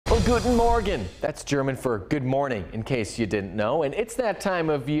Guten Morgen. That's German for good morning, in case you didn't know. And it's that time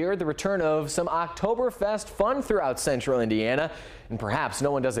of year, the return of some Oktoberfest fun throughout central Indiana. And perhaps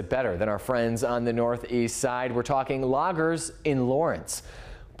no one does it better than our friends on the northeast side. We're talking lagers in Lawrence.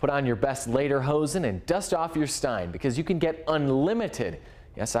 Put on your best lederhosen and dust off your stein because you can get unlimited,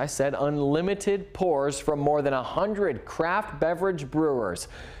 yes, I said unlimited pours from more than 100 craft beverage brewers.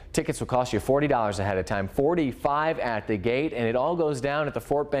 Tickets will cost you $40 ahead of time, $45 at the gate, and it all goes down at the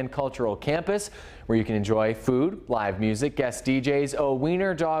Fort Bend Cultural Campus, where you can enjoy food, live music, guest DJs, a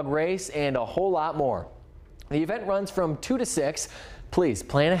wiener dog race, and a whole lot more. The event runs from 2 to 6. Please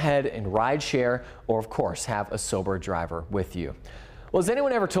plan ahead and ride share, or of course have a sober driver with you. Well, has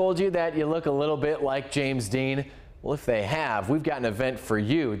anyone ever told you that you look a little bit like James Dean? Well, if they have, we've got an event for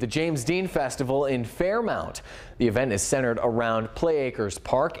you, the James Dean Festival in Fairmount. The event is centered around Playacres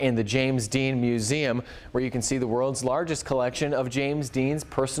Park and the James Dean Museum, where you can see the world's largest collection of James Dean's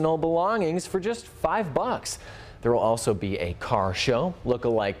personal belongings for just $5. There will also be a car show,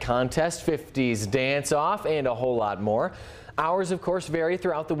 look-alike contest, 50s dance-off, and a whole lot more. Hours, of course, vary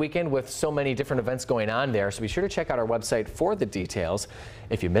throughout the weekend with so many different events going on there, so be sure to check out our website for the details.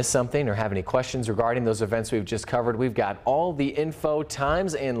 If you missed something or have any questions regarding those events we've just covered, we've got all the info,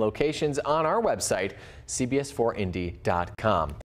 times, and locations on our website, cbs4indy.com.